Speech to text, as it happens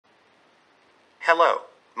Hello,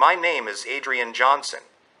 my name is Adrian Johnson.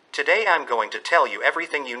 Today I'm going to tell you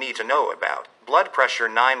everything you need to know about blood pressure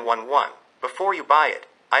 911. Before you buy it,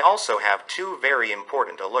 I also have two very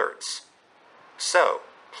important alerts. So,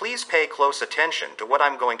 please pay close attention to what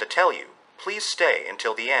I'm going to tell you. Please stay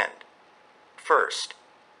until the end. First,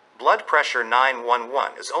 blood pressure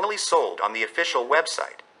 911 is only sold on the official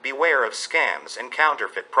website. Beware of scams and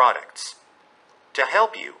counterfeit products. To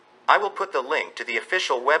help you, I will put the link to the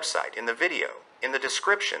official website in the video, in the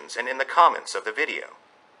descriptions and in the comments of the video.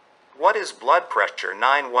 What is blood pressure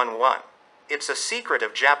 911? It's a secret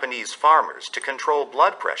of Japanese farmers to control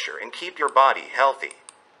blood pressure and keep your body healthy.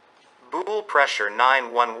 Blood pressure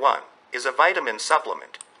 911 is a vitamin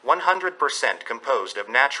supplement, 100% composed of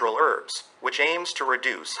natural herbs, which aims to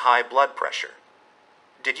reduce high blood pressure.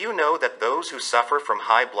 Did you know that those who suffer from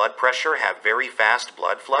high blood pressure have very fast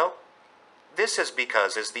blood flow? This is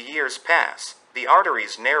because as the years pass, the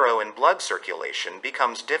arteries narrow and blood circulation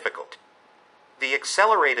becomes difficult. The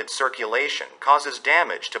accelerated circulation causes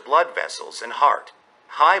damage to blood vessels and heart.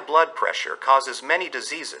 High blood pressure causes many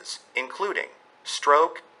diseases, including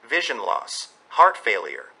stroke, vision loss, heart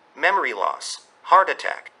failure, memory loss, heart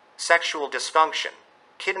attack, sexual dysfunction,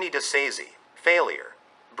 kidney disease, failure,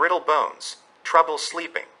 brittle bones, trouble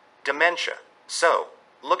sleeping, dementia. So,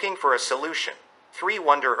 looking for a solution, 3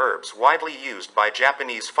 wonder herbs widely used by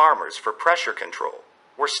Japanese farmers for pressure control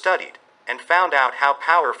were studied and found out how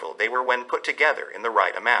powerful they were when put together in the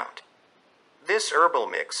right amount. This herbal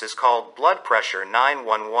mix is called blood pressure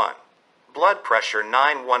 911. Blood pressure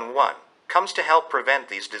 911 comes to help prevent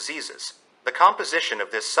these diseases. The composition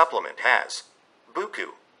of this supplement has buku,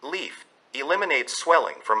 leaf, eliminates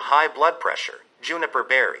swelling from high blood pressure, juniper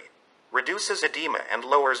berry, reduces edema and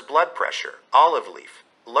lowers blood pressure, olive leaf,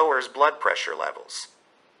 lowers blood pressure levels.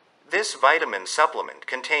 This vitamin supplement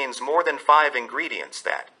contains more than 5 ingredients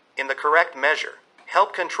that, in the correct measure,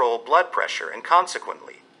 help control blood pressure and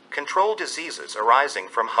consequently, control diseases arising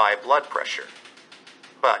from high blood pressure.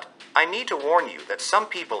 But, I need to warn you that some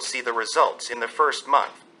people see the results in the first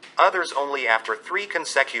month, others only after 3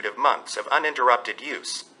 consecutive months of uninterrupted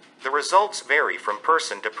use. The results vary from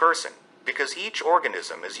person to person, because each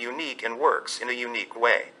organism is unique and works in a unique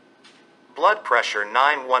way. Blood pressure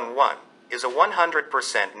 911 is a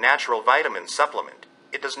 100% natural vitamin supplement.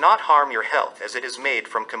 It does not harm your health as it is made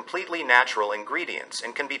from completely natural ingredients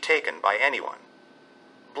and can be taken by anyone.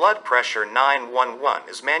 Blood pressure 911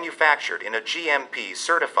 is manufactured in a GMP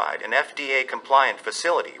certified and FDA compliant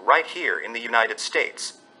facility right here in the United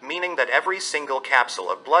States, meaning that every single capsule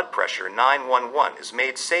of blood pressure 911 is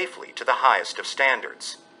made safely to the highest of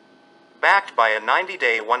standards. Backed by a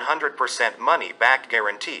 90-day 100% money-back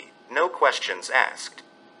guarantee, no questions asked.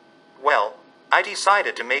 Well, I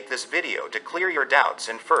decided to make this video to clear your doubts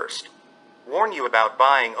and first, warn you about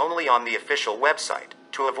buying only on the official website,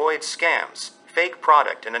 to avoid scams, fake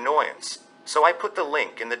product and annoyance, so I put the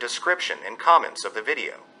link in the description and comments of the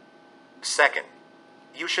video. Second,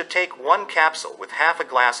 you should take 1 capsule with half a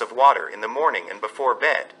glass of water in the morning and before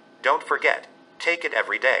bed. Don't forget, take it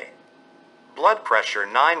every day. Blood pressure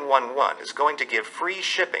 911 is going to give free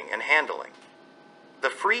shipping and handling. The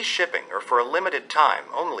free shipping are for a limited time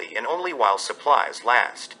only and only while supplies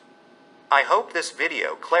last. I hope this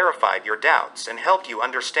video clarified your doubts and helped you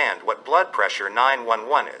understand what blood pressure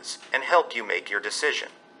 911 is and helped you make your decision.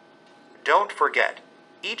 Don't forget,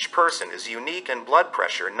 each person is unique and blood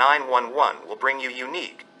pressure 911 will bring you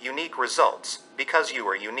unique results because you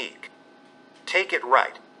are unique. Take it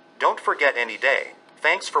right. Don't forget any day.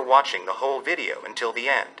 Thanks for watching the whole video until the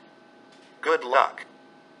end. Good luck.